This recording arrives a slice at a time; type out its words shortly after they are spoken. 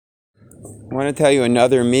I want to tell you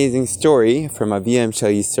another amazing story from Aviyam Shel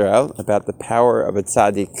Yisrael about the power of a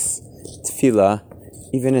tzaddik's tefillah,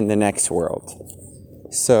 even in the next world.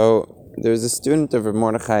 So, there was a student of Rav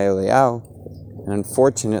Eliyahus, and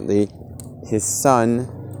unfortunately, his son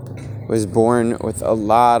was born with a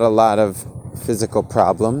lot of physical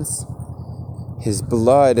problems. His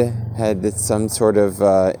blood had some sort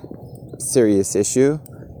of serious issue,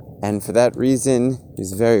 and for that reason, he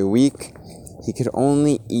was very weak. He could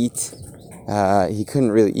only eat. He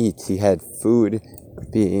couldn't really eat. He had food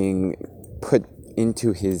being put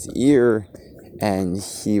into his ear, and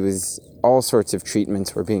all sorts of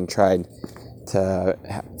treatments were being tried to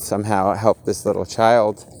somehow help this little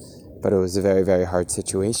child, but it was a very, very hard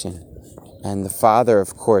situation. And the father,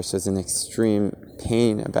 of course, was in extreme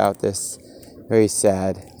pain about this, very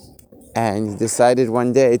sad. And he decided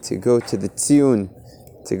one day to go to the tziyun,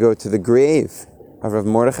 to go to the grave of Rav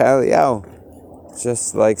Eliyahus,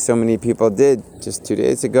 just like so many people did just 2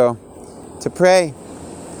 days ago, to pray.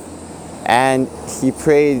 And he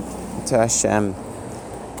prayed to Hashem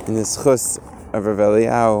in the schus of Rav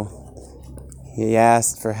Eliyahus. He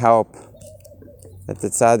asked for help, that the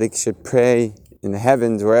tzaddik should pray in the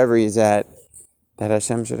heavens, wherever he's at, that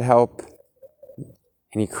Hashem should help.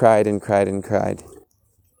 And he cried and cried and cried.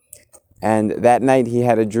 And that night he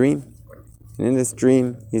had a dream. And in this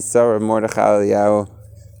dream, he saw Rav Eliyahus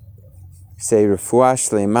say Refuah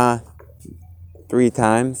Shlema 3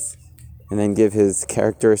 times, and then give his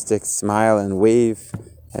characteristic smile and wave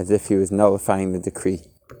as if he was nullifying the decree.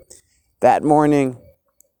 That morning,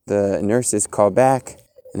 the nurses called back,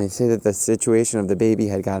 and they say that the situation of the baby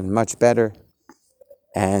had gotten much better,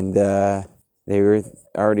 and they were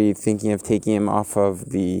already thinking of taking him off of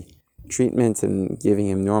the treatment and giving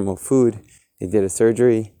him normal food. They did a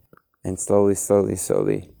surgery, and slowly,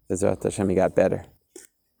 Bezrat Hashem, he got better.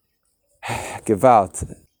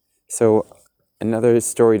 Gewalt. So, another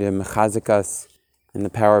story to mechazik us in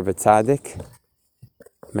the power of a tzaddik.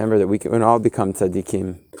 Remember that we can all become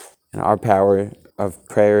tzaddikim, and our power of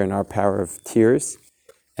prayer and our power of tears.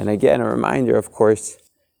 And again, a reminder, of course,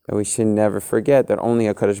 that we should never forget that only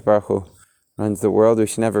HaKadosh Baruch Hu runs the world. We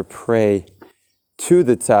should never pray to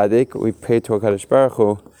the tzaddik. We pray to HaKadosh Baruch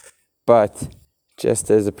Hu. But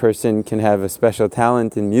just as a person can have a special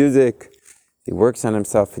talent in music, he works on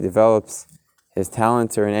himself, he develops his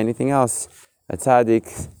talents, or in anything else, a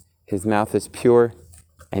tzaddik, his mouth is pure.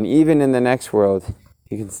 And even in the next world,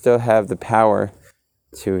 he can still have the power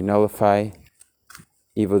to nullify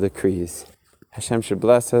evil decrees. Hashem should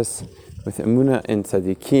bless us with emunah in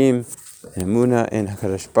tzaddikim, and emunah in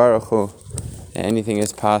HaKadosh Baruch Hu, that anything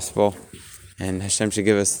is possible. And Hashem should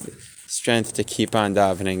give us strength to keep on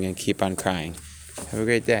davening and keep on crying. Have a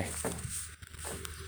great day.